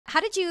how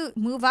did you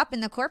move up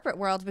in the corporate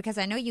world? Because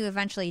I know you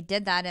eventually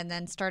did that and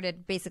then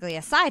started basically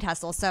a side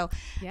hustle. So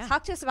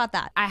talk to us about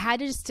that. I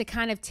had to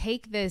kind of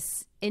take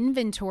this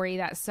inventory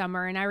that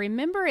summer, and I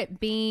remember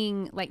it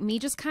being like me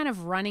just kind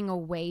of running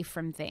away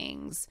from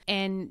things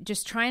and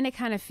just trying to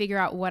kind of figure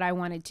out what I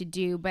wanted to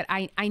do. But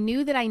I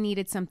knew that I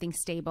needed something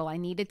stable. I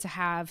needed to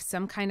have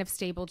some kind of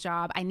stable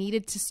job. I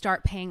needed to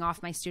start paying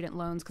off my student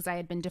loans because I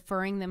had been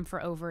deferring them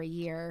for over a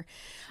year.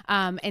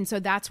 And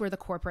so that's where the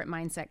corporate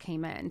mindset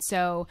came in.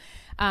 So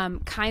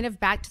kind of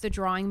back to the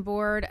drawing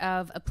board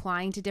of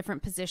applying to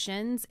different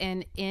positions.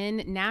 And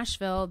in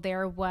Nashville,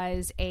 there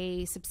was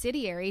a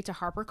subsidiary to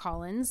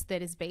HarperCollins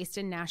that is based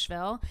in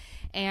Nashville.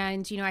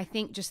 And, you know, I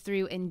think just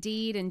through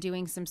Indeed and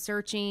doing some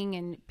searching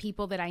and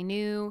people that I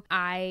knew,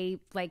 I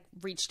like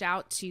reached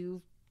out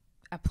to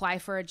apply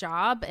for a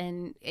job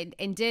and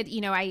did, you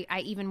know, I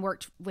even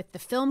worked with the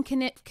film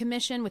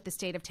commission with the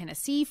state of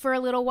Tennessee for a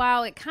little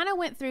while. It kind of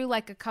went through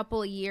like a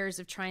couple of years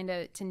of trying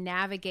to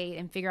navigate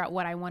and figure out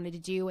what I wanted to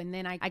do. And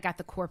then I got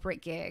the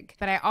corporate gig,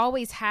 but I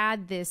always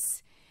had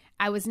this,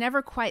 I was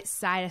never quite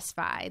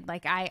satisfied.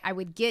 Like I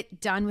would get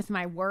done with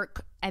my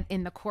work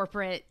in the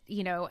corporate,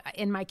 you know,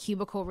 in my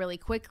cubicle really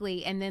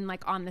quickly. And then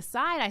like on the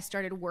side, I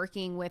started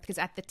working with, because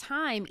at the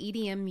time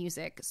EDM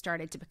music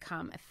started to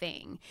become a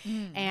thing.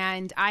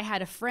 And I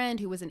had a friend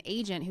who was an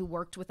agent who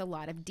worked with a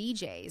lot of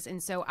DJs.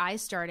 And so I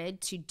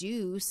started to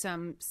do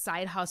some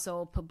side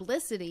hustle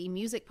publicity,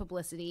 music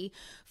publicity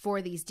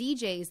for these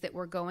DJs that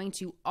were going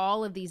to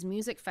all of these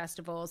music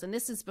festivals. And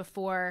this is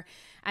before,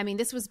 I mean,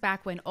 this was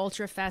back when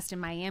Ultrafest in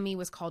Miami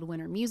was called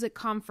Winter Music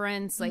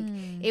Conference. Like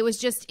it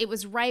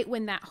was right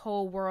when that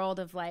whole world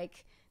of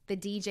like the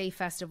DJ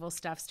festival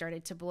stuff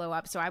started to blow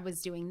up. So I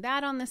was doing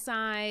that on the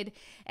side.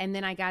 And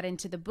then I got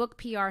into the book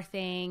PR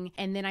thing.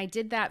 And then I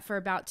did that for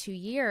about 2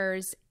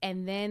 years.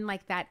 And then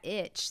like that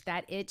itch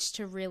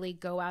to really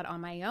go out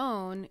on my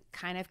own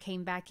kind of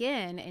came back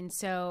in. And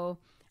so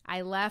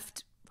I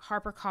left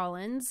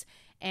HarperCollins,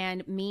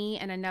 and me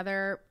and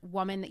another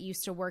woman that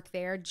used to work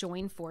there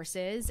joined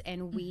forces,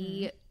 and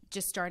we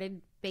just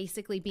started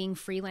basically being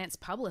freelance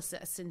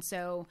publicists. And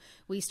so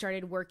we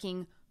started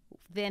working.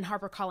 Then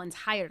HarperCollins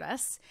hired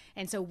us.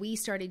 And so we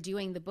started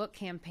doing the book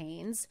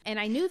campaigns. And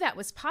I knew that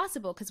was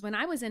possible because when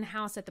I was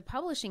in-house at the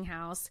publishing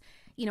house,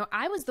 you know,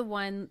 I was the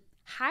one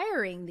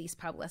hiring these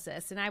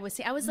publicists. And I was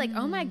like,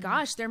 oh my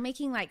gosh, they're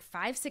making like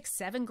 $5, $6,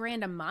 $7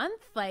 grand a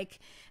month. Like,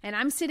 and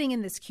I'm sitting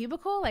in this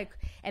cubicle, like,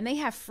 and they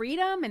have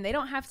freedom and they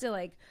don't have to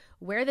like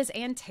wear this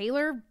Ann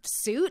Taylor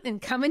suit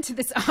and come into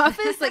this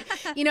office. Like,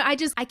 you know,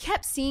 I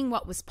kept seeing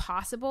what was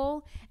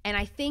possible. And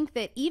I think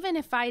that even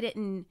if I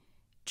didn't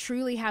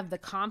truly have the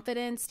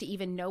confidence to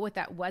even know what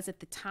that was at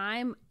the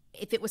time,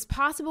 if it was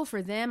possible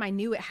for them, I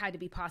knew it had to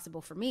be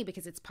possible for me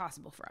because it's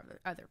possible for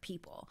other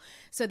people.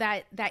 So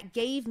that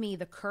gave me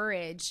the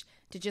courage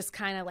to just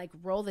kind of like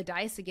roll the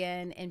dice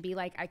again and be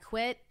like, I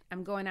quit,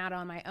 I'm going out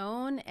on my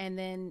own. And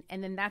then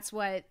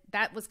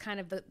that was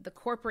kind of the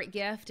corporate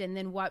gift, and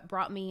then what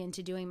brought me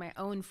into doing my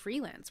own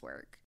freelance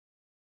work.